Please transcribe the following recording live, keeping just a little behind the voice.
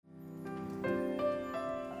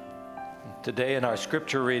Today in our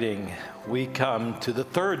scripture reading, we come to the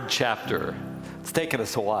third chapter. It's taken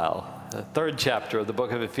us a while. The third chapter of the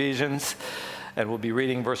book of Ephesians, and we'll be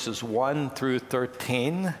reading verses 1 through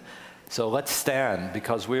 13. So let's stand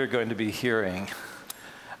because we are going to be hearing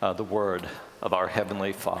the word of our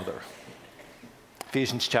Heavenly Father.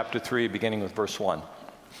 Ephesians chapter 3, beginning with verse 1.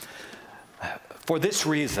 For this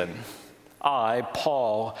reason, I,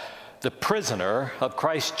 Paul, the prisoner of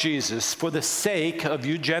Christ Jesus, for the sake of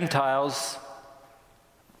you Gentiles.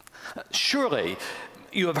 Surely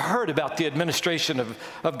you have heard about the administration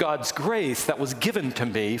of God's grace that was given to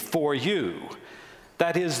me for you.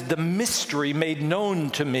 That is the mystery made known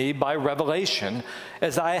to me by revelation,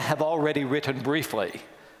 as I have already written briefly.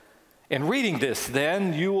 In reading this,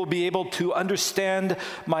 then, you will be able to understand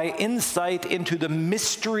my insight into the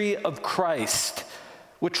mystery of Christ,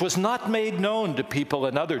 which was not made known to people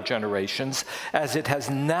in other generations, as it has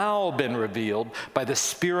now been revealed by the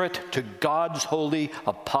Spirit to God's holy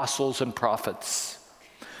apostles and prophets.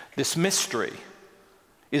 This mystery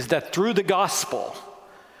is that through the gospel,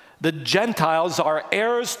 the Gentiles are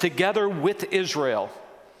heirs together with Israel,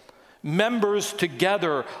 members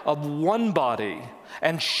together of one body,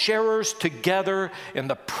 and sharers together in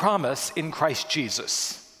the promise in Christ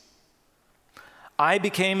Jesus. I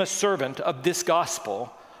became a servant of this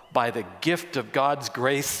gospel by the gift of God's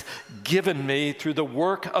grace given me through the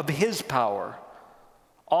work of His power.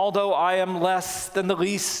 Although I am less than the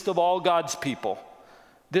least of all God's people,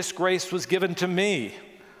 this grace was given to me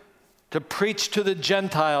to preach to the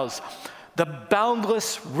Gentiles the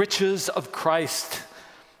boundless riches of Christ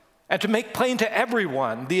and to make plain to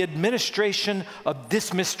everyone the administration of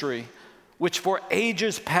this mystery, which for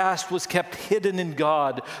ages past was kept hidden in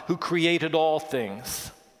God, who created all things.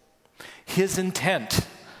 His intent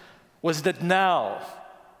was that now,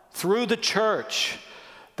 through the church,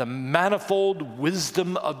 the manifold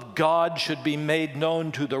wisdom of God should be made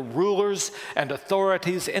known to the rulers and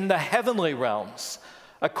authorities in the heavenly realms,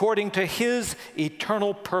 according to His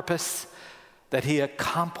eternal purpose that He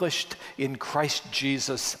accomplished in Christ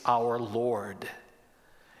Jesus our Lord.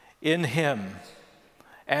 In Him,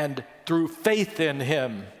 and through faith in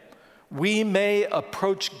Him, we may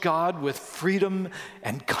approach God with freedom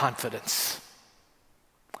and confidence.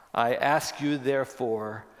 I ask you,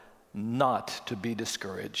 therefore, not to be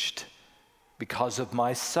discouraged because of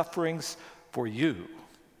my sufferings for you,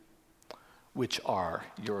 which are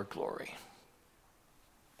your glory.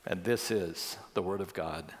 And this is the word of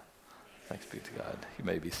God. Thanks be to God. You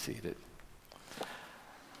may be seated.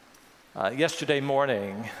 Yesterday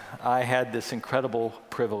morning, I had this incredible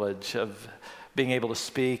privilege of being able to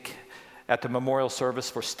speak at the memorial service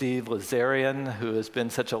for Steve Lazarian, who has been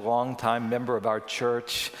such a long-time member of our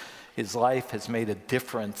church. His life has made a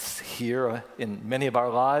difference here in many of our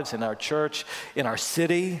lives, in our church, in our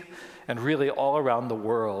city, and really all around the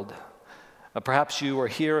world. Perhaps you were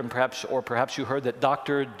here, and perhaps you heard that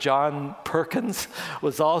Dr. John Perkins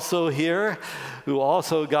was also here, who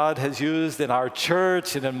also God has used in our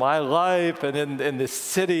church and in my life and in this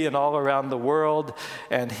city and all around the world.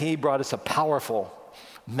 And he brought us a powerful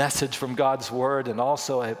message from God's word and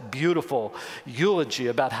also a beautiful eulogy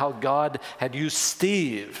about how God had used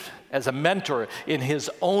Steve as a mentor in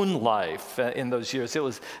his own life in those years. It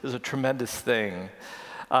was a tremendous thing.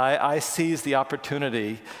 I seized the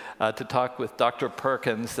opportunity to talk with Dr.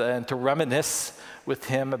 Perkins and to reminisce with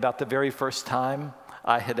him about the very first time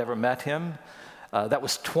I had ever met him. That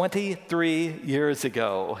was 23 years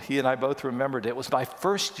ago. He and I both remembered it. It was my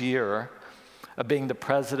first year of being the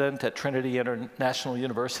president at Trinity International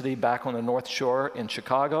University back on the North Shore in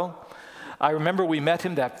Chicago. I remember we met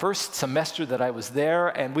him that first semester that I was there,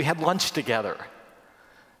 and we had lunch together.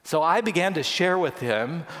 So I began to share with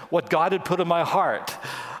him what God had put in my heart,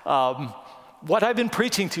 what I've been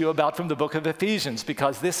preaching to you about from the book of Ephesians,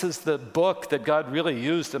 because this is the book that God really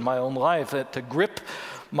used in my own life to grip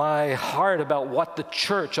my heart about what the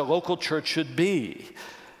church, a local church, should be.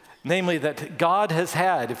 Namely, that God has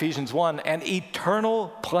had, Ephesians 1, an eternal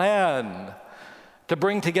plan to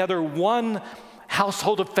bring together one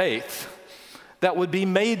household of faith that would be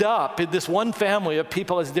made up in this one family of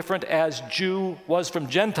people as different as Jew was from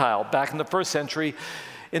Gentile back in the first century.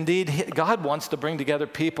 Indeed, God wants to bring together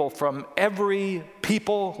people from every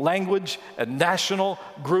people, language, and national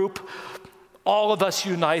group, all of us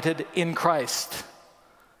united in Christ.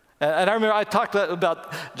 And I remember I talked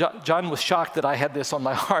about, John was shocked that I had this on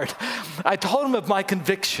my heart. I told him of my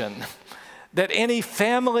conviction that any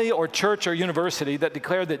family or church or university that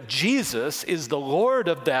declared that Jesus is the Lord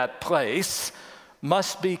of that place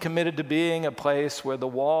must be committed to being a place where the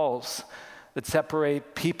walls that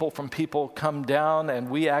separate people from people come down, and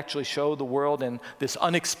we actually show the world in this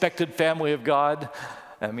unexpected family of God,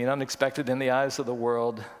 I mean unexpected in the eyes of the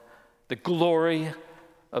world, the glory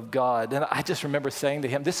of God. And I just remember saying to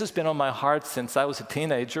him, this has been on my heart since I was a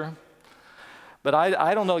teenager, but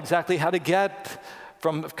I don't know exactly how to get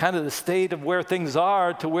from kind of the state of where things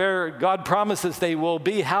are to where God promises they will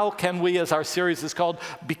be. How can we, as our series is called,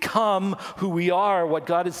 become who we are, what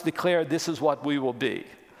God has declared, this is what we will be?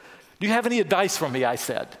 Do you have any advice for me, I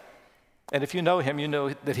said. And if you know him, you know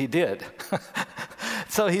that he did.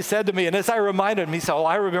 So he said to me, and as I reminded him, he said,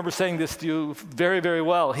 I remember saying this to you very, very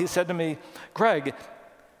well. He said to me, Greg,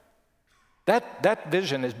 that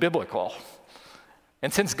vision is biblical.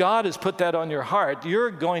 And since God has put that on your heart, you're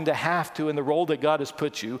going to have to, in the role that God has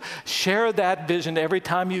put you, share that vision every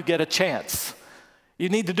time you get a chance. You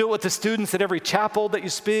need to do it with the students at every chapel that you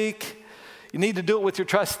speak. You need to do it with your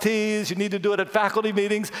trustees. You need to do it at faculty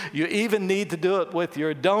meetings. You even need to do it with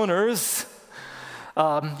your donors.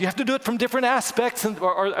 You have to do it from different aspects,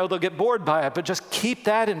 or they'll get bored by it, but just keep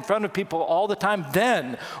that in front of people all the time.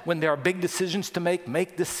 Then, when there are big decisions to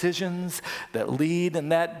make decisions that lead in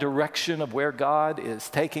that direction of where God is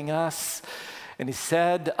taking us. And he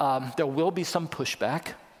said, there will be some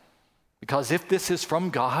pushback, because if this is from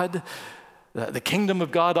God, the kingdom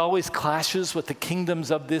of God always clashes with the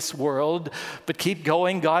kingdoms of this world, but keep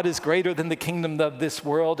going. God is greater than the kingdom of this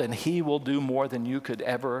world, and he will do more than you could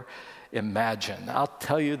ever imagine. I'll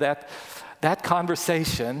tell you that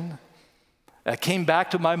conversation came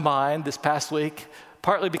back to my mind this past week,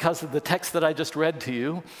 partly because of the text that I just read to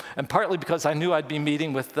you, and partly because I knew I'd be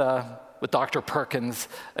meeting with Dr. Perkins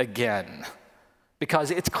again.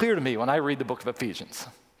 Because it's clear to me when I read the book of Ephesians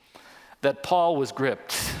that Paul was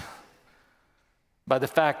gripped by the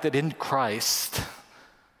fact that in Christ,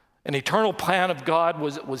 an eternal plan of God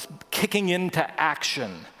was kicking into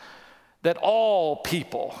action, that all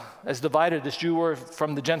people, as divided as you were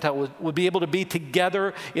from the Gentile, would be able to be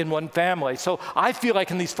together in one family. So I feel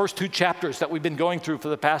like in these first two chapters that we've been going through for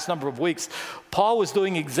the past number of weeks, Paul was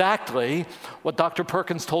doing exactly what Dr.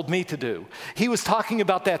 Perkins told me to do. He was talking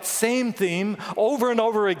about that same theme over and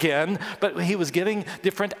over again, but he was giving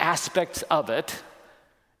different aspects of it.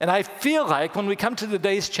 And I feel like when we come to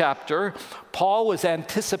today's chapter, Paul was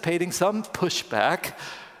anticipating some pushback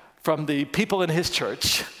from the people in his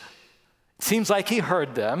church. Seems like he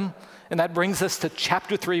heard them, and that brings us to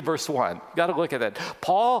chapter 3, verse 1. Got to look at that.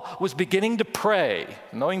 Paul was beginning to pray,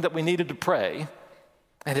 knowing that we needed to pray,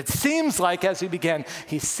 and it seems like as he began,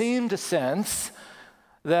 he seemed to sense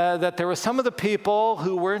that there were some of the people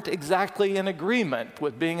who weren't exactly in agreement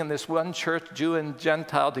with being in this one church, Jew and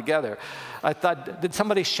Gentile together. I thought, did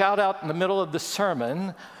somebody shout out in the middle of the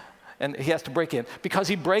sermon? And he has to break in because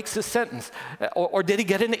he breaks his sentence. Or did he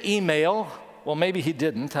get an email? Well, maybe he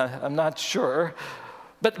didn't. I'm not sure.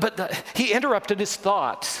 But he interrupted his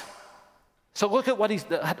thoughts. So look at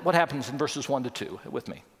what happens in verses 1 to 2 with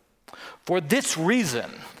me. For this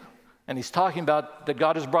reason, and he's talking about that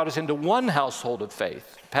God has brought us into one household of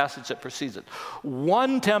faith, passage that precedes it.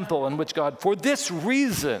 One temple in which God, for this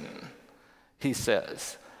reason, he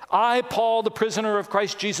says, I, Paul, the prisoner of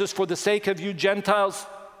Christ Jesus, for the sake of you Gentiles.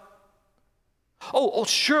 Oh,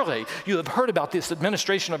 surely you have heard about this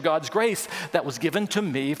administration of God's grace that was given to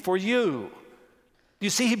me for you. You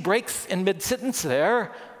see, he breaks in mid-sentence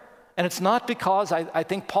there, and it's not because I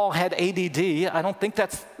think Paul had ADD. I don't think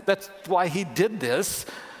that's why he did this.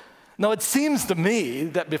 No, it seems to me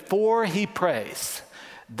that before he prays,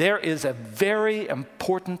 there is a very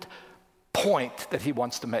important point that he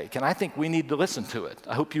wants to make, and I think we need to listen to it.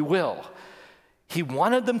 I hope you will. He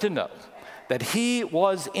wanted them to know that he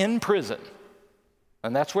was in prison,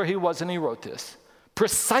 and that's where he was, and he wrote this,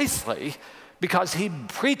 precisely because he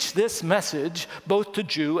preached this message both to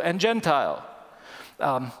Jew and Gentile.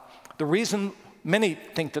 Many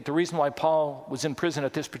think that the reason why Paul was in prison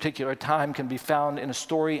at this particular time can be found in a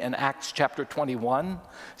story in Acts chapter 21.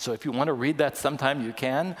 So if you want to read that sometime, you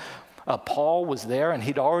can. Paul was there, and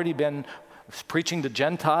he'd already been preaching to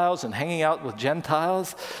Gentiles and hanging out with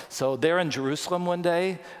Gentiles. So there in Jerusalem one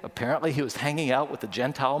day, apparently he was hanging out with a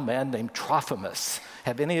Gentile man named Trophimus.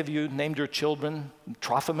 Have any of you named your children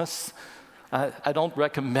Trophimus? I don't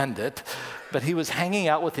recommend it, but he was hanging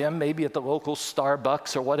out with him maybe at the local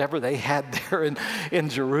Starbucks or whatever they had there in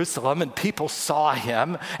Jerusalem, and people saw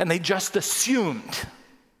him, and they just assumed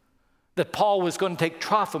that Paul was going to take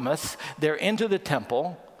Trophimus there into the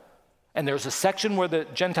temple And there's a section where the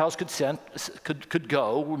Gentiles could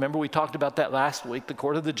go. Remember, we talked about that last week, the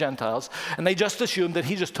court of the Gentiles. And they just assumed that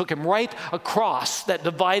he just took him right across that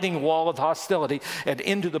dividing wall of hostility and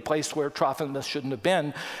into the place where Trophimus shouldn't have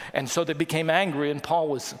been. And so they became angry, and Paul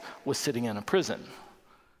was sitting in a prison.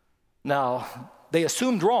 Now, they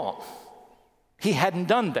assumed wrong. He hadn't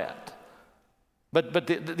done that. But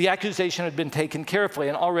the accusation had been taken carefully.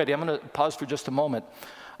 And already, I'm going to pause for just a moment.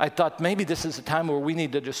 I thought maybe this is a time where we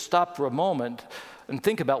need to just stop for a moment and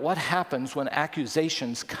think about what happens when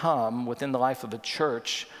accusations come within the life of a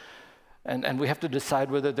church, and we have to decide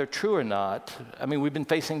whether they're true or not. I mean, we've been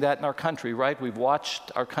facing that in our country, right? We've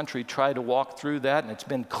watched our country try to walk through that, and it's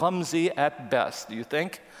been clumsy at best, do you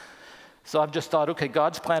think? So I've just thought, okay,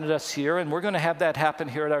 God's planted us here, and we're going to have that happen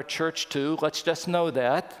here at our church too. Let's just know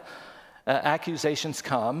that. Accusations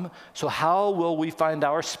come. So how will we find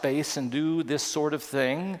our space and do this sort of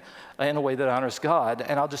thing in a way that honors God?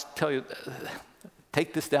 And I'll just tell you,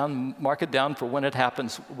 take this down, mark it down for when it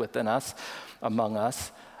happens within us, among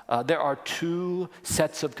us. There are two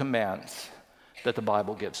sets of commands that the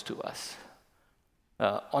Bible gives to us.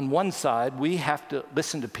 On one side, we have to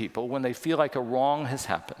listen to people when they feel like a wrong has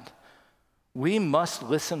happened. We must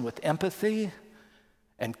listen with empathy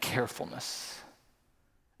and carefulness,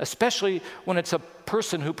 especially when it's a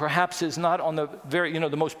person who perhaps is not on the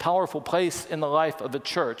the most powerful place in the life of a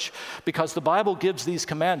church, because the Bible gives these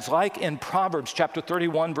commands, like in Proverbs chapter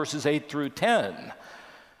 31, verses 8 through 10,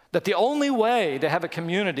 that the only way to have a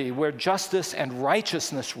community where justice and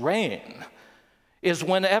righteousness reign is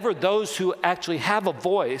whenever those who actually have a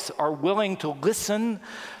voice are willing to listen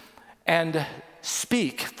and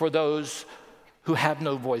speak for those who have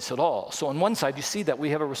no voice at all. So on one side, you see that we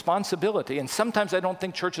have a responsibility, and sometimes I don't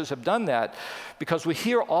think churches have done that, because we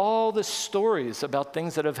hear all the stories about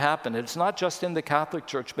things that have happened. It's not just in the Catholic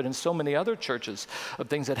Church, but in so many other churches, of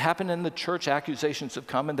things that happened in the church. Accusations have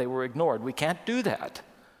come and they were ignored. We can't do that.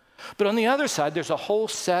 But on the other side, there's a whole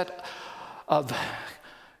set of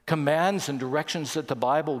commands and directions that the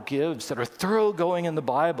Bible gives that are thoroughgoing in the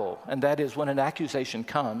Bible, and that is, when an accusation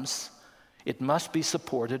comes, it must be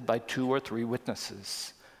supported by 2 or 3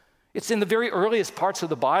 witnesses. It's in the very earliest parts of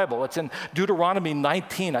the Bible. It's in Deuteronomy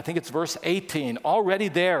 19, I think it's verse 18. Already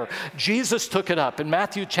there, Jesus took it up in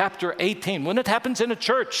Matthew chapter 18. When it happens in a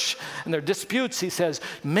church and there are disputes, he says,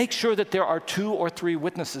 make sure that there are 2 or 3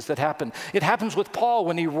 witnesses that happen. It happens with Paul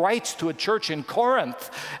when he writes to a church in Corinth,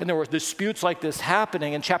 and there were disputes like this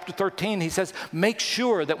happening. In chapter 13, he says, make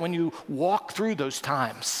sure that when you walk through those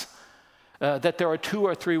times, that there are 2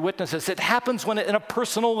 or 3 witnesses. It happens when in a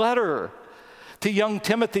personal letter to young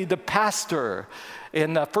Timothy, the pastor,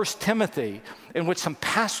 in 1 Timothy, in which some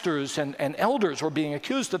pastors and elders were being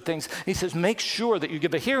accused of things. He says, make sure that you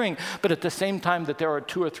give a hearing, but at the same time that there are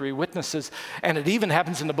 2 or 3 witnesses. And it even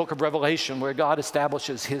happens in the book of Revelation, where God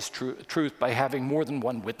establishes his truth by having more than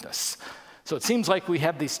one witness. So it seems like we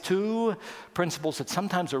have these 2 principles that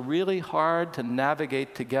sometimes are really hard to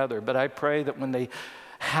navigate together, but I pray that when they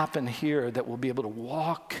happen here, that we'll be able to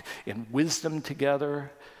walk in wisdom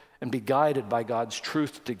together and be guided by God's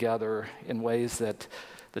truth together in ways that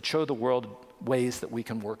show the world ways that we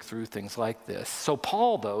can work through things like this. So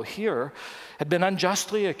Paul, though, here had been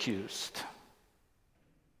unjustly accused.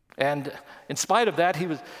 And in spite of that,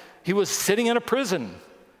 he was sitting in a prison.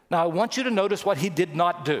 Now, I want you to notice what he did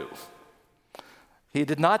not do. He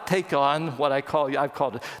did not take on what I've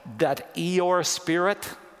called it that Eeyore spirit.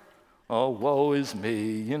 Oh, woe is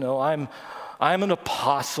me. I'm an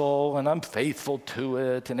apostle and I'm faithful to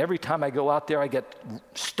it. And every time I go out there, I get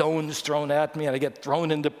stones thrown at me and I get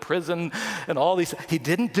thrown into prison and all these. He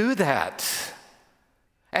didn't do that.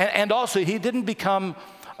 And also, he didn't become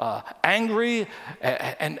angry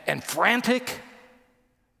and frantic,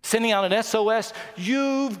 sending out an SOS.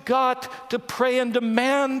 You've got to pray and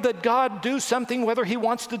demand that God do something, whether he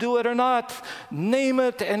wants to do it or not. Name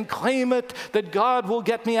it and claim it, that God will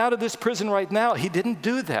get me out of this prison right now. He didn't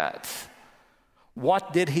do that.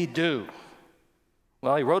 What did he do?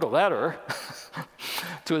 Well, he wrote a letter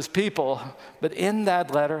to his people, but in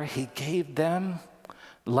that letter, he gave them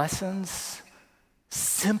lessons,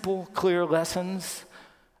 simple, clear lessons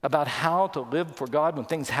about how to live for God when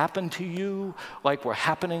things happen to you, like were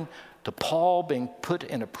happening to Paul, being put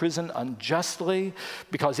in a prison unjustly,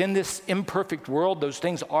 because in this imperfect world, those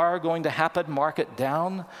things are going to happen. Mark it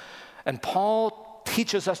down. And Paul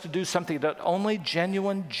teaches us to do something that only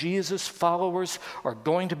genuine Jesus followers are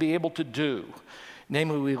going to be able to do.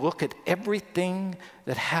 Namely, we look at everything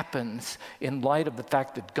that happens in light of the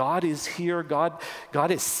fact that God is here, God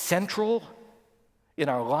is central in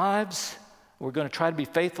our lives. We're going to try to be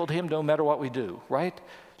faithful to him no matter what we do, right?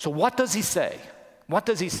 So what does he say? What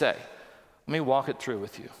does he say? Let me walk it through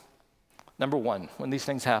with you. Number one, when these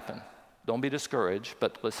things happen, don't be discouraged,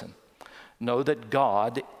 but listen. Know that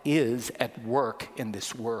God is at work in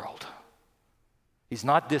this world. He's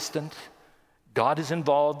not distant. God is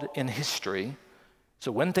involved in history.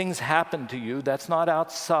 So when things happen to you, that's not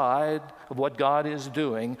outside of what God is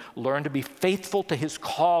doing. Learn to be faithful to his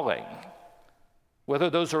calling, whether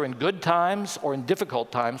those are in good times or in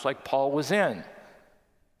difficult times like Paul was in.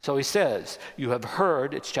 So he says, you have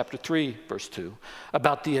heard, it's chapter 3, verse 2,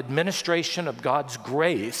 about the administration of God's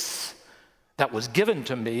grace that was given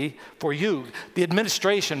to me for you. The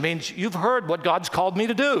administration means you've heard what God's called me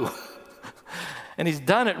to do. And he's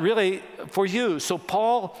done it really for you. So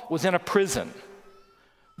Paul was in a prison.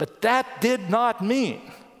 But that did not mean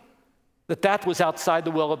that that was outside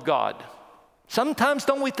the will of God. Sometimes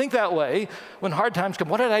don't we think that way when hard times come?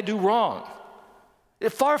 What did I do wrong?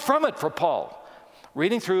 Far from it for Paul.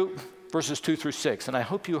 Reading through verses 2 through 6, and I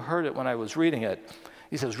hope you heard it when I was reading it,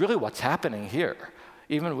 he says, really what's happening here,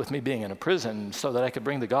 even with me being in a prison so that I could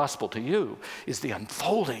bring the gospel to you, is the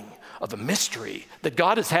unfolding of a mystery that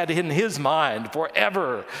God has had in his mind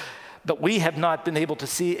forever, but we have not been able to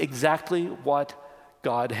see exactly what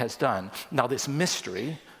God has done. Now this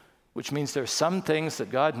mystery, which means there's some things that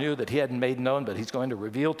God knew that he hadn't made known, but he's going to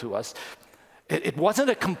reveal to us, it wasn't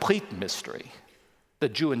a complete mystery. The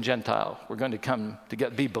Jew and Gentile were going to come to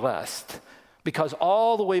be blessed. Because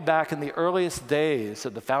all the way back in the earliest days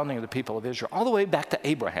of the founding of the people of Israel, all the way back to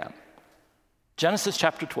Abraham, Genesis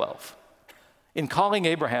chapter 12, in calling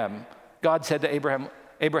Abraham, God said to Abraham,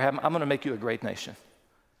 I'm going to make you a great nation.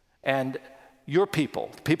 And your people,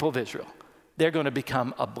 the people of Israel, they're going to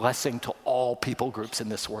become a blessing to all people groups in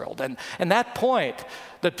this world. And that point,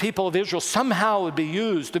 that people of Israel somehow would be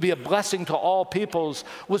used to be a blessing to all peoples,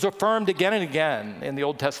 was affirmed again and again in the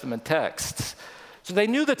Old Testament texts. So they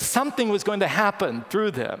knew that something was going to happen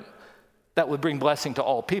through them that would bring blessing to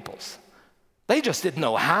all peoples. They just didn't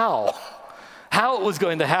know how it was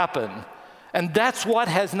going to happen. And that's what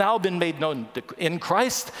has now been made known in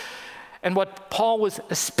Christ, and what Paul was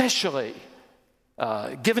especially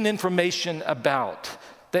given information about,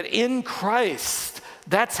 that in Christ,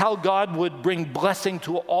 that's how God would bring blessing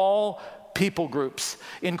to all people groups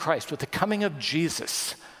in Christ. With the coming of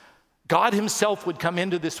Jesus, God himself would come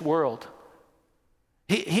into this world.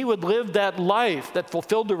 He would live that life that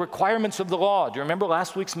fulfilled the requirements of the law. Do you remember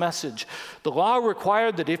last week's message? The law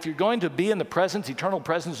required that if you're going to be in the presence, eternal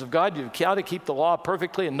presence of God, you've got to keep the law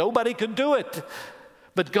perfectly, and nobody could do it.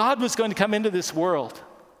 But God was going to come into this world.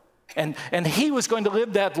 And he was going to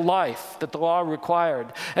live that life that the law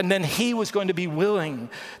required. And then he was going to be willing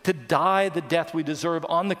to die the death we deserve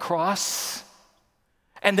on the cross,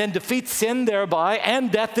 and then defeat sin thereby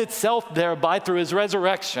and death itself thereby through his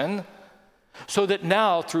resurrection, so that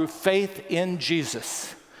now through faith in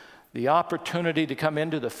Jesus, the opportunity to come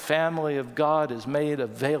into the family of God is made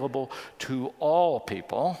available to all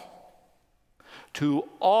people. To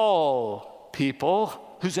all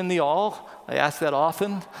people. Who's in the all? I ask that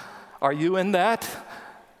often. Are you in that?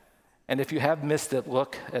 And if you have missed it,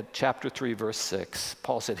 look at chapter 3, verse 6.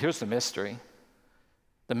 Paul said, here's the mystery.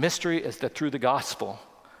 The mystery is that through the gospel,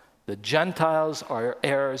 the Gentiles are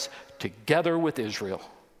heirs together with Israel,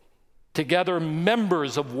 together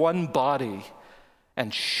members of one body,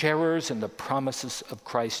 and sharers in the promises of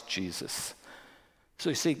Christ Jesus. So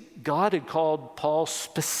you see, God had called Paul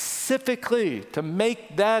specifically to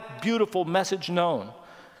make that beautiful message known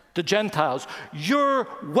to Gentiles. You're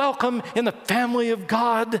welcome in the family of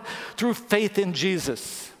God through faith in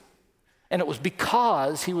Jesus. And it was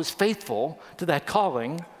because he was faithful to that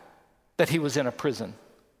calling that he was in a prison.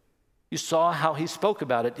 You saw how he spoke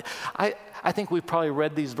about it. I think we've probably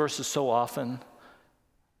read these verses so often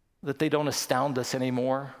that they don't astound us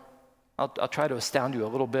anymore. I'll try to astound you a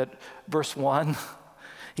little bit. Verse 1,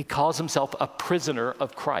 he calls himself a prisoner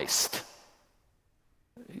of Christ.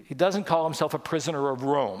 He doesn't call himself a prisoner of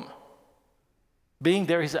Rome. Being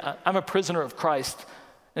there, he said, I'm a prisoner of Christ.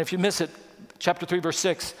 And if you miss it, chapter 3, verse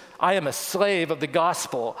 6, I am a slave of the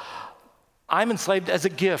gospel. I'm enslaved as a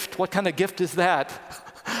gift. What kind of gift is that?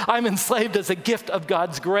 I'm enslaved as a gift of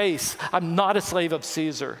God's grace. I'm not a slave of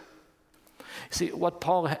Caesar. See, what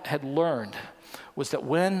Paul had learned was that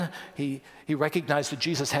when he recognized that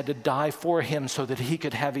Jesus had to die for him so that he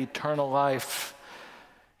could have eternal life,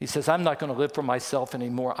 he says, I'm not going to live for myself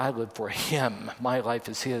anymore. I live for him. My life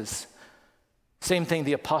is his. Same thing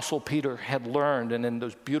the Apostle Peter had learned, and in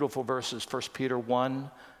those beautiful verses, 1 Peter 1,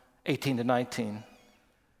 18 to 19,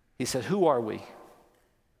 he said, who are we?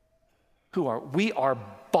 We are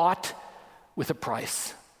bought with a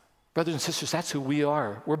price. Brothers and sisters, that's who we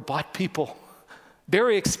are. We're bought people.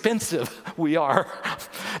 Very expensive we are.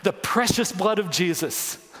 The precious blood of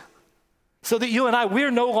Jesus. So that you and I,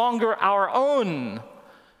 we're no longer our own.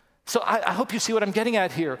 So I hope you see what I'm getting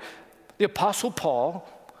at here. The Apostle Paul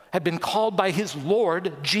had been called by his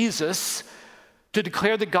Lord, Jesus, to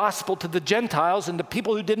declare the gospel to the Gentiles, and the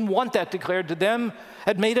people who didn't want that declared to them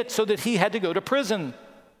had made it so that he had to go to prison.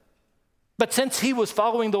 But since he was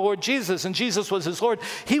following the Lord Jesus, and Jesus was his Lord,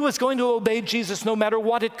 he was going to obey Jesus no matter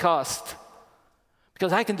what it cost.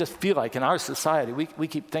 Because I can just feel like in our society, we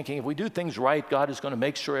keep thinking if we do things right, God is going to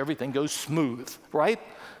make sure everything goes smooth, right?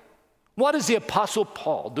 What is the Apostle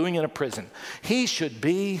Paul doing in a prison? He should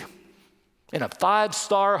be in a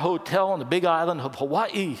 5-star hotel on the big island of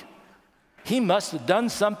Hawaii. He must have done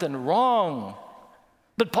something wrong.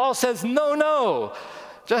 But Paul says, no.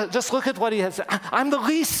 Just look at what he has said. I'm the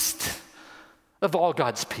least of all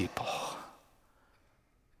God's people.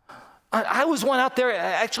 I was one out there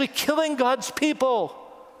actually killing God's people.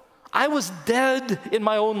 I was dead in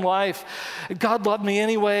my own life. God loved me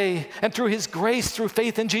anyway. And through his grace, through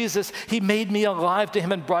faith in Jesus, he made me alive to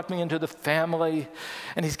him and brought me into the family.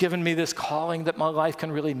 And he's given me this calling that my life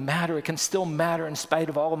can really matter. It can still matter in spite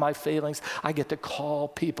of all of my failings. I get to call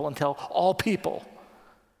people and tell all people,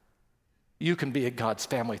 you can be in God's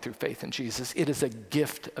family through faith in Jesus. It is a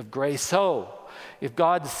gift of grace. So if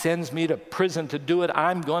God sends me to prison to do it,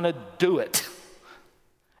 I'm going to do it.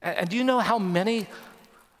 And do you know how many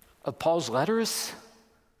of Paul's letters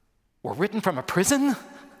were written from a prison?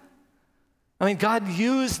 I mean, God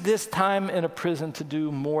used this time in a prison to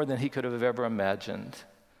do more than he could have ever imagined.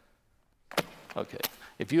 Okay,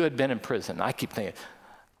 if you had been in prison, I keep thinking,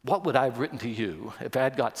 what would I have written to you if I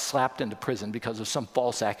had got slapped into prison because of some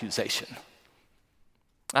false accusation?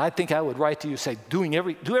 I think I would write to you, say, do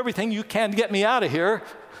everything you can to get me out of here.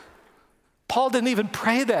 Paul didn't even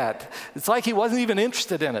pray that. It's like he wasn't even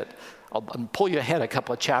interested in it. I'll pull you ahead a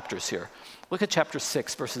couple of chapters here. Look at chapter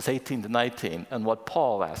 6, verses 18 to 19, and what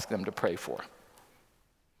Paul asked them to pray for.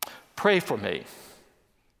 Pray for me,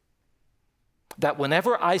 that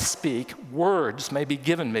whenever I speak, words may be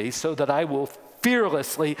given me so that I will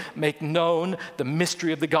fearlessly make known the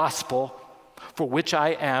mystery of the gospel, for which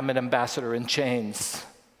I am an ambassador in chains.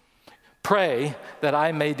 Pray that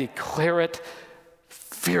I may declare it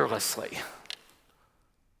fearlessly,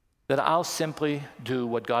 that I'll simply do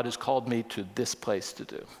what God has called me to this place to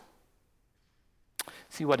do.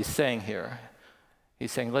 See what he's saying here?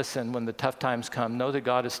 He's saying, listen, when the tough times come, know that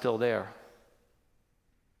God is still there.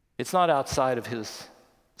 It's not outside of his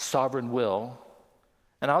sovereign will.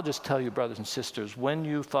 And I'll just tell you, brothers and sisters, when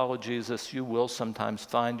you follow Jesus, you will sometimes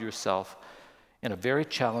find yourself in a very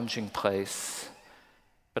challenging place.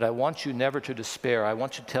 But I want you never to despair. I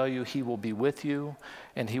want to tell you he will be with you,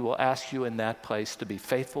 and he will ask you in that place to be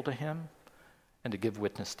faithful to him and to give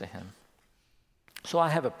witness to him. So I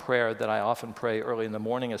have a prayer that I often pray early in the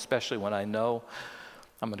morning, especially when I know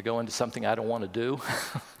I'm going to go into something I don't want to do.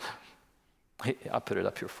 I'll put it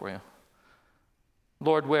up here for you.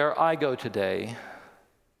 Lord, where I go today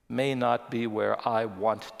may not be where I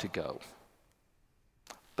want to go,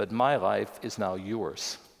 but my life is now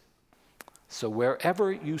yours. So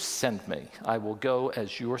wherever you send me, I will go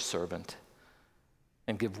as your servant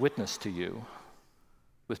and give witness to you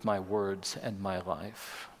with my words and my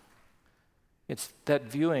life. It's that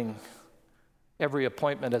viewing every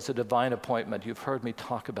appointment as a divine appointment. You've heard me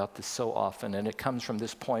talk about this so often, and it comes from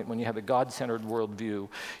this point when you have a God-centered worldview,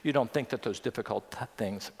 you don't think that those difficult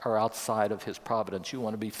things are outside of his providence. You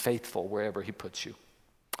want to be faithful wherever he puts you.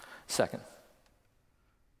 Second,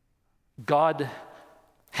 God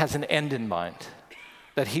has an end in mind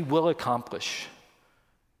that he will accomplish.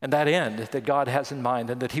 And that end that God has in mind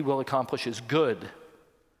and that he will accomplish is good.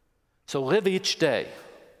 So live each day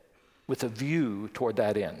with a view toward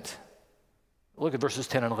that end. Look at verses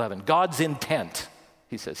 10 and 11. God's intent,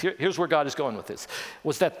 he says, here's where God is going with this,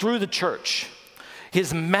 was that through the church,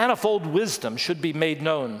 his manifold wisdom should be made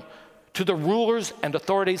known to the rulers and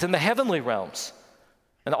authorities in the heavenly realms.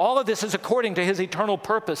 And all of this is according to his eternal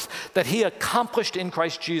purpose that he accomplished in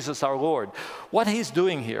Christ Jesus our Lord. What he's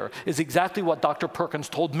doing here is exactly what Dr. Perkins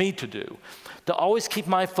told me to do, to always keep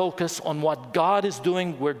my focus on what God is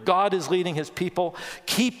doing, where God is leading his people,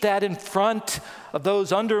 keep that in front of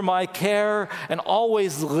those under my care, and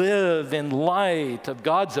always live in light of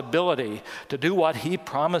God's ability to do what he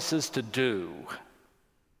promises to do.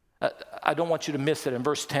 I don't want you to miss it in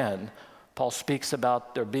verse 10. Paul speaks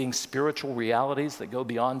about there being spiritual realities that go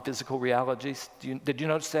beyond physical realities. Did you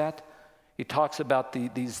notice that? He talks about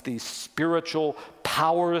these spiritual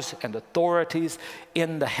powers and authorities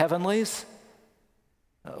in the heavenlies.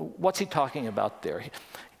 What's he talking about there?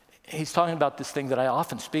 he's talking about this thing that I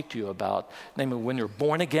often speak to you about, namely when you're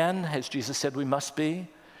born again, as Jesus said we must be,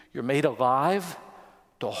 you're made alive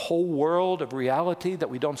to a whole world of reality that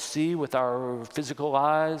we don't see with our physical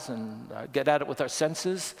eyes and get at it with our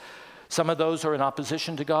senses. Some of those are in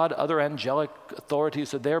opposition to God. Other angelic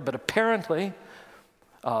authorities are there. But apparently,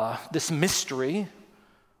 this mystery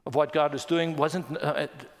of what God is doing wasn't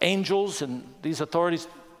angels and these authorities.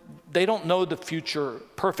 They don't know the future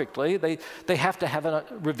perfectly. They have to have it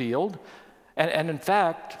revealed. And in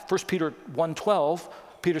fact, 1 Peter 1:12,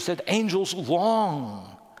 Peter said, angels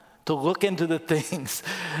long to look into the things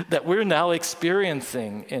that we're now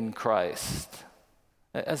experiencing in Christ.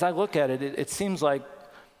 As I look at it, it seems like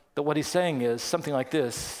that what he's saying is something like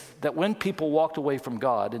this, that when people walked away from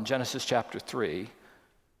God in Genesis chapter 3,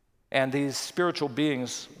 and these spiritual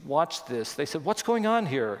beings watched this, they said, what's going on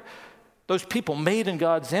here? Those people made in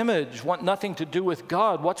God's image want nothing to do with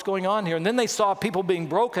God. What's going on here? And then they saw people being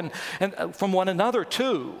broken and from one another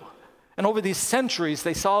too. And over these centuries,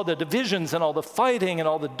 they saw the divisions and all the fighting and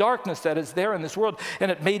all the darkness that is there in this world,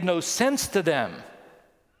 and it made no sense to them.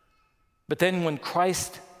 But then when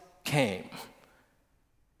Christ came,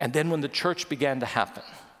 and then when the church began to happen,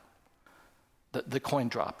 the coin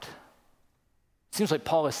dropped. It seems like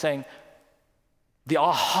Paul is saying the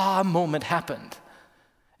aha moment happened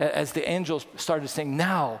as the angels started saying,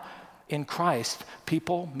 now in Christ,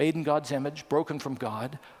 people made in God's image, broken from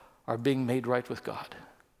God, are being made right with God.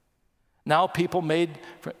 Now people made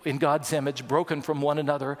in God's image, broken from one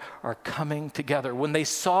another, are coming together. When they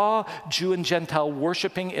saw Jew and Gentile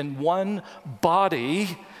worshiping in one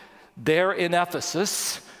body there in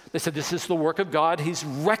Ephesus, they said, this is the work of God. He's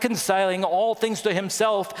reconciling all things to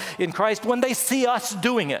himself in Christ. When they see us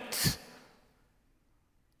doing it,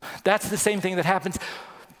 that's the same thing that happens.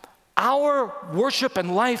 Our worship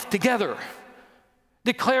and life together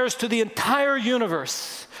declares to the entire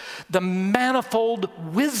universe the manifold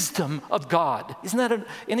wisdom of God. Isn't that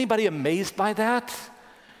anybody amazed by that?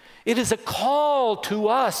 It is a call to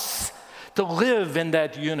us to live in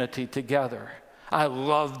that unity together. I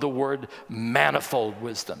love the word manifold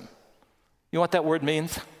wisdom. You know what that word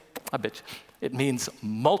means? I bet you. It means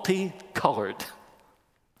multicolored.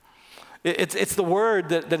 It's the word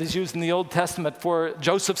that is used in the Old Testament for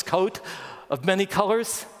Joseph's coat of many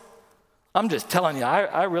colors. I'm just telling you,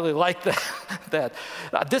 I really like that.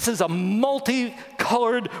 This is a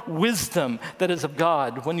multicolored wisdom that is of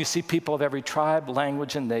God when you see people of every tribe,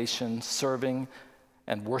 language, and nation serving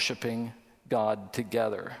and worshiping God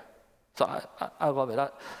together. So I love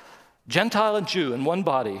it. Gentile and Jew in one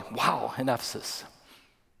body. Wow, in Ephesus.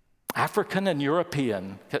 African and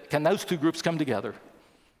European. Can those two groups come together?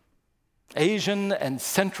 Asian and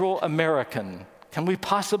Central American. Can we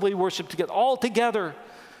possibly worship together? All together,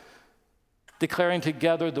 declaring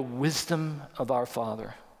together the wisdom of our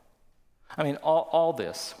Father. I mean, all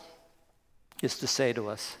this is to say to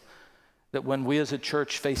us that when we as a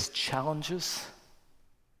church face challenges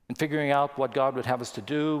in figuring out what God would have us to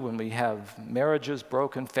do, when we have marriages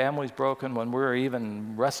broken, families broken, when we're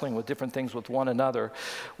even wrestling with different things with one another,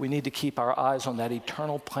 we need to keep our eyes on that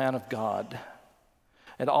eternal plan of God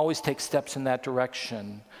and always take steps in that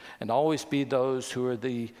direction and always be those who are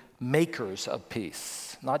the makers of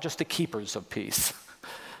peace, not just the keepers of peace,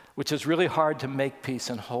 which is really hard to make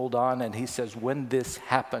peace and hold on. And he says, when this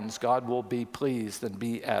happens, God will be pleased and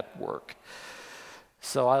be at work.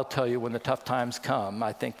 So I'll tell you, when the tough times come,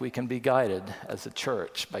 I think we can be guided as a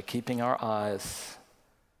church by keeping our eyes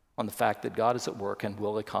on the fact that God is at work and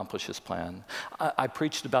will accomplish his plan. I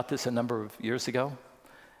preached about this a number of years ago,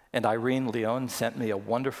 and Irene Leon sent me a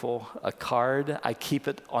wonderful card. I keep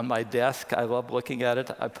it on my desk. I love looking at it.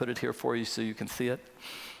 I put it here for you so you can see it.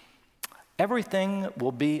 Everything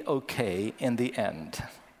will be okay in the end.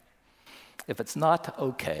 If it's not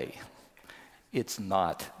okay, it's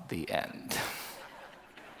not the end.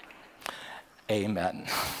 Amen.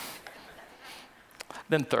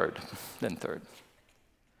 Then third,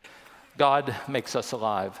 God makes us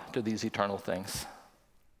alive to these eternal things.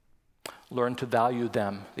 Learn to value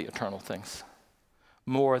them, the eternal things,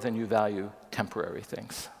 more than you value temporary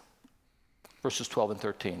things. Verses 12 and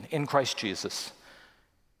 13. In Christ Jesus,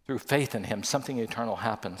 through faith in him, something eternal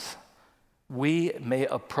happens. We may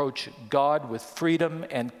approach God with freedom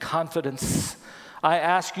and confidence. I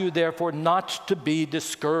ask you, therefore, not to be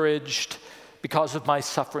discouraged because of my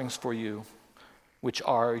sufferings for you, which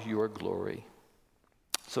are your glory.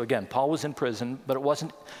 So again, Paul was in prison, but it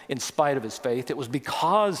wasn't in spite of his faith. It was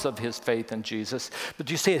because of his faith in Jesus.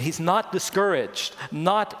 But you see it, he's not discouraged,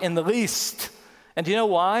 not in the least. And do you know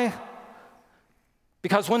why?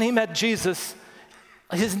 Because when he met Jesus,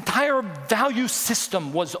 his entire value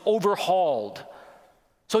system was overhauled.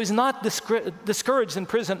 So he's not discouraged in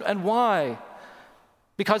prison. And why?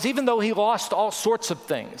 Because even though he lost all sorts of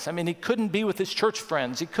things, I mean, he couldn't be with his church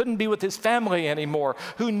friends, he couldn't be with his family anymore,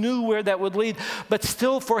 who knew where that would lead, but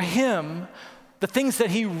still for him, the things that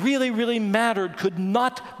he really, really mattered could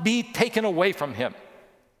not be taken away from him,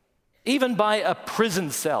 even by a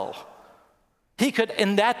prison cell. He could,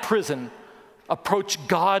 in that prison, approach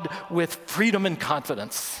God with freedom and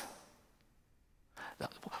confidence.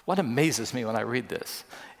 What amazes me when I read this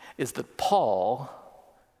is that Paul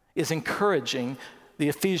is encouraging the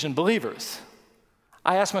Ephesian believers.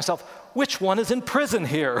 I ask myself, which one is in prison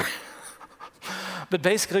here? But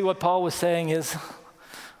basically what Paul was saying is,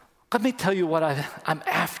 let me tell you what I'm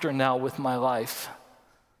after now with my life.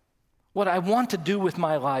 What I want to do with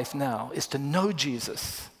my life now is to know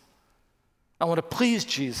Jesus. I want to please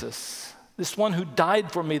Jesus, this one who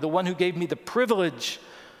died for me, the one who gave me the privilege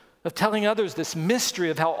of telling others this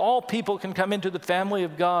mystery of how all people can come into the family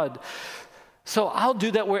of God. So I'll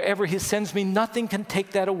do that wherever he sends me. Nothing can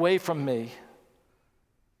take that away from me.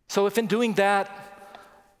 So if in doing that,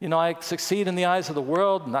 I succeed in the eyes of the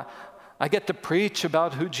world, and I get to preach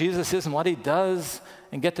about who Jesus is and what he does,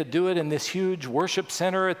 and get to do it in this huge worship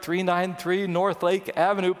center at 393 North Lake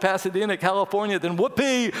Avenue, Pasadena, California, then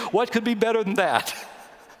whoopee, what could be better than that?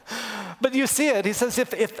 But you see it. He says,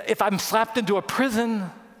 if I'm slapped into a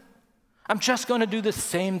prison, I'm just going to do the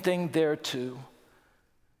same thing there too.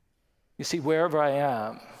 You see, wherever I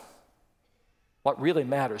am, what really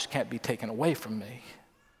matters can't be taken away from me.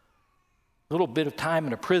 A little bit of time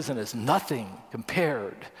in a prison is nothing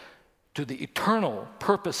compared to the eternal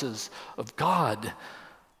purposes of God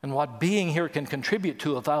and what being here can contribute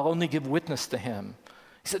to if I'll only give witness to him.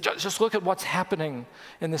 He said, just look at what's happening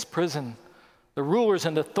in this prison. The rulers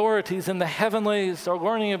and authorities in the heavenlies are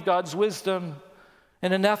learning of God's wisdom.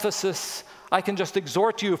 And in Ephesus, I can just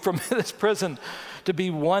exhort you from this prison to be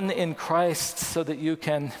one in Christ so that you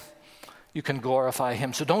can glorify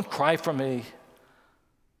him. So don't cry for me.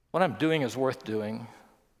 What I'm doing is worth doing.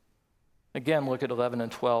 Again, look at 11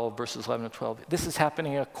 and 12, verses 11 and 12. This is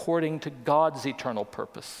happening according to God's eternal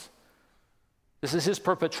purpose. This is his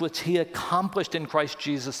purpose which he accomplished in Christ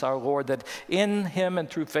Jesus our Lord, that in him and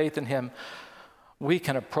through faith in him, we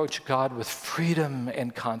can approach God with freedom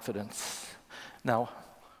and confidence. Now,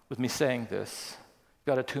 with me saying this,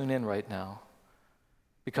 you've got to tune in right now,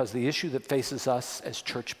 because the issue that faces us as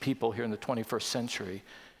church people here in the 21st century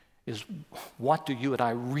is, what do you and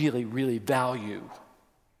I really, really value?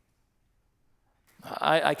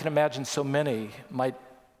 I can imagine so many might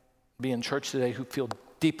be in church today who feel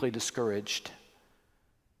deeply discouraged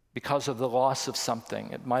because of the loss of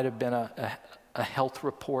something. It might have been a health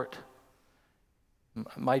report. It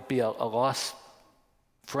might be a lost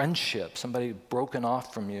friendship, somebody broken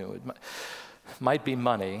off from you. It might be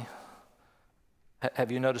money.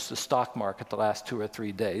 Have you noticed the stock market the last 2 or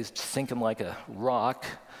 3 days? It's sinking like a rock.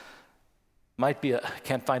 Might be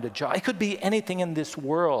can't find a job. It could be anything in this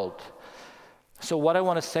world. So what I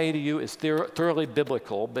want to say to you is thoroughly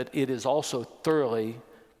biblical, but it is also thoroughly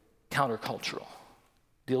countercultural.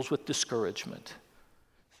 Deals with discouragement.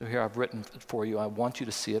 So here I've written it for you. I want you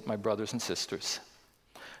to see it, my brothers and sisters.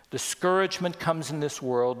 Discouragement comes in this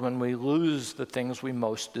world when we lose the things we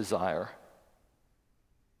most desire.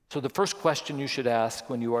 So the first question you should ask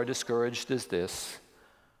when you are discouraged is this: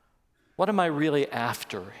 what am I really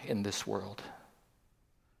after in this world?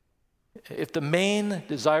 If the main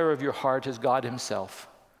desire of your heart is God himself,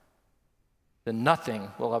 then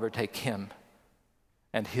nothing will ever take him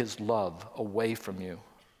and his love away from you.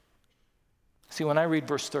 See, when I read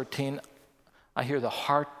verse 13, I hear the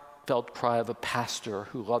heartfelt cry of a pastor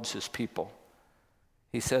who loves his people.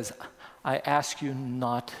 He says, I ask you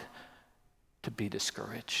not to be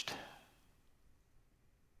discouraged.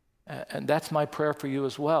 And that's my prayer for you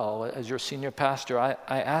as well. As your senior pastor, I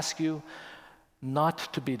ask you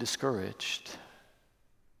not to be discouraged.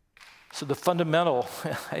 So the fundamental,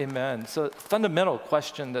 amen. So the fundamental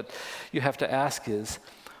question that you have to ask is,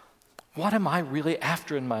 what am I really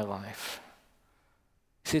after in my life?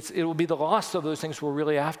 See, it will be the loss of those things we're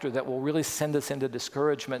really after that will really send us into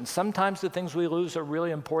discouragement. And sometimes the things we lose are really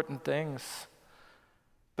important things,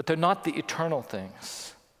 but they're not the eternal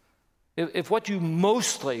things. If what you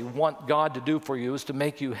mostly want God to do for you is to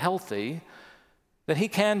make you healthy, then he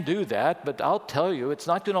can do that, but I'll tell you, it's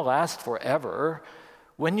not going to last forever.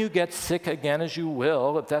 When you get sick again, as you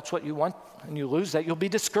will, if that's what you want, and you lose that, you'll be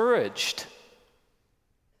discouraged.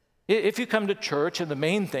 If you come to church and the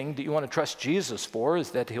main thing that you want to trust Jesus for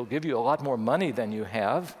is that he'll give you a lot more money than you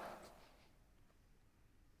have,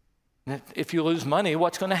 if you lose money,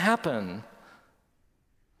 what's going to happen?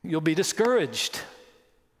 You'll be discouraged.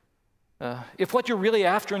 If what you're really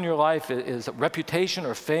after in your life is reputation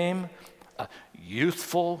or fame,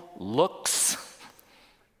 youthful looks,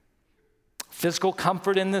 physical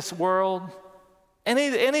comfort in this world,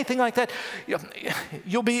 anything like that,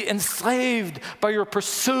 you'll be enslaved by your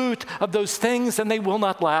pursuit of those things, and they will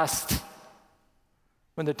not last.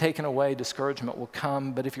 When they're taken away, discouragement will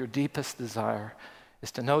come. But if your deepest desire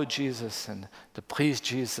is to know Jesus and to please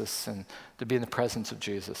Jesus and to be in the presence of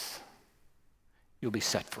Jesus, you'll be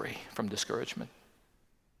set free from discouragement.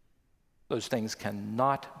 Those things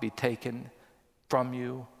cannot be taken from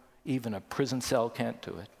you. Even a prison cell can't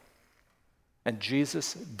do it. And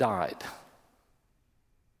Jesus died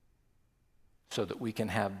so that we can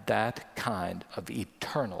have that kind of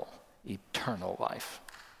eternal life.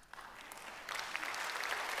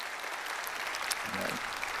 Amen.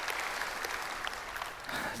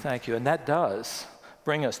 Thank you. And that does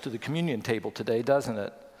bring us to the communion table today, doesn't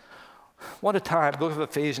it? What a time, book of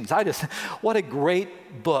Ephesians. What a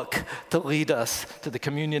great book to lead us to the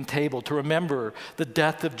communion table, to remember the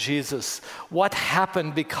death of Jesus, what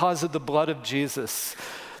happened because of the blood of Jesus.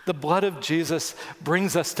 The blood of Jesus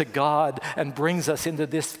brings us to God and brings us into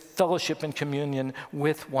this fellowship and communion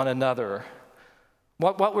with one another.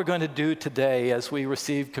 What we're going to do today as we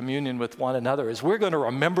receive communion with one another is we're going to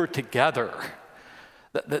remember together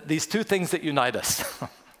these two things that unite us.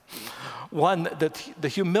 One, the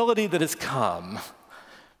humility that has come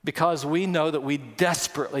because we know that we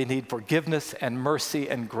desperately need forgiveness and mercy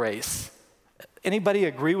and grace. Anybody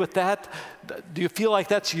agree with that? Do you feel like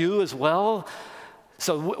that's you as well?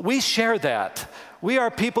 So we share that. We are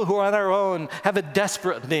people who on our own have a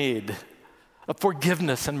desperate need of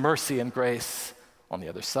forgiveness and mercy and grace. On the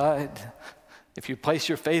other side, if you place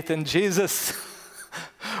your faith in Jesus,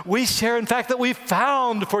 we share, in fact, that we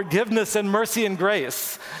found forgiveness and mercy and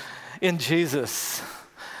grace in Jesus.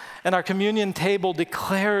 And our communion table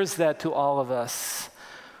declares that to all of us.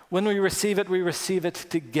 When we receive it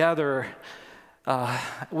together.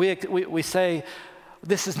 We say,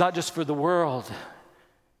 this is not just for the world,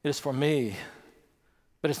 it is for me.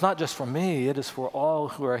 But it's not just for me, it is for all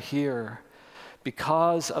who are here.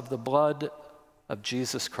 Because of the blood of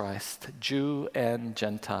Jesus Christ, Jew and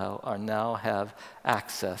Gentile now have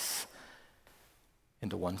access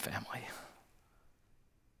into one family.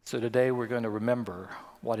 So today we're going to remember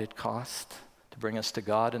what it cost to bring us to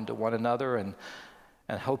God and to one another and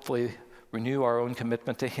hopefully renew our own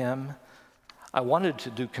commitment to Him. I wanted to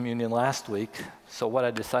do communion last week, so what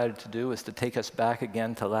I decided to do is to take us back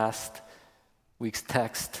again to last week's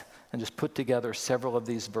text and just put together several of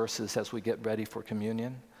these verses as we get ready for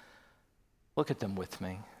communion. Look at them with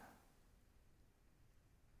me.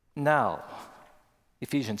 Now,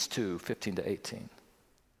 Ephesians 2:15-18.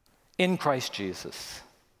 In Christ Jesus,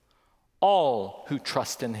 all who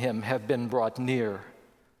trust in Him have been brought near.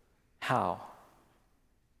 How?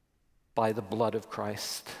 By the blood of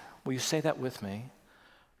Christ. Will you say that with me?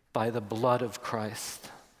 By the blood of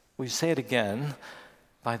Christ. Will you say it again?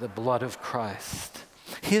 By the blood of Christ.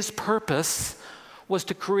 His purpose was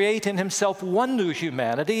to create in Himself one new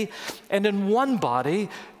humanity and in one body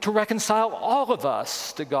to reconcile all of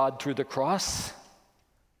us to God through the cross.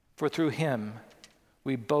 For through Him,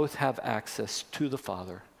 we both have access to the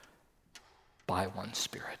Father by one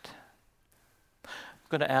Spirit. I'm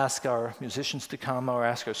going to ask our musicians to come, or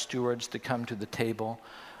ask our stewards to come to the table.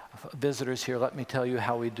 Visitors here, let me tell you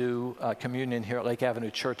how we do communion here at Lake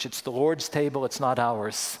Avenue Church. It's the Lord's table, it's not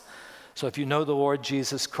ours. So if you know the Lord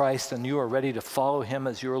Jesus Christ and you are ready to follow Him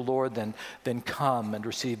as your Lord, then come and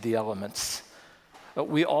receive the elements.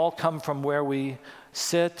 We all come from where we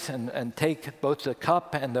sit and take both the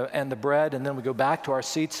cup and the bread, and then we go back to our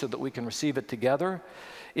seats so that we can receive it together.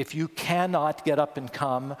 If you cannot get up and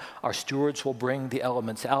come, our stewards will bring the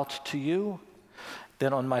elements out to you.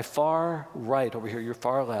 Then on my far right over here, your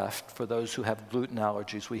far left, for those who have gluten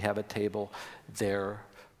allergies, we have a table there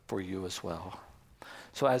for you as well.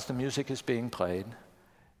 So as the music is being played,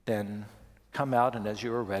 then come out, and as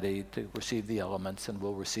you are ready to receive the elements, and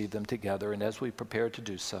we'll receive them together. And as we prepare to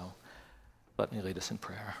do so, let me lead us in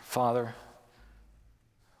prayer. Father,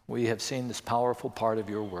 we have seen this powerful part of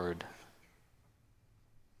your word.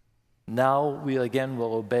 Now we again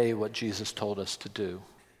will obey what Jesus told us to do,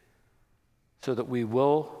 so that we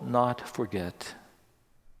will not forget.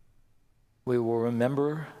 We will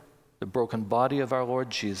remember the broken body of our Lord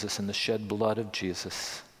Jesus and the shed blood of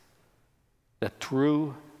Jesus, that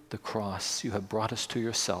through the cross you have brought us to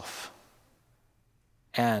yourself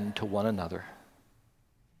and to one another.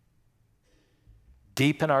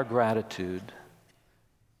 Deepen our gratitude,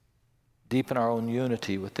 deepen our own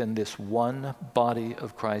unity within this one body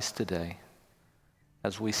of Christ today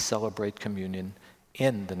as we celebrate communion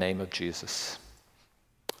in the name of Jesus.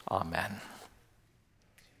 Amen.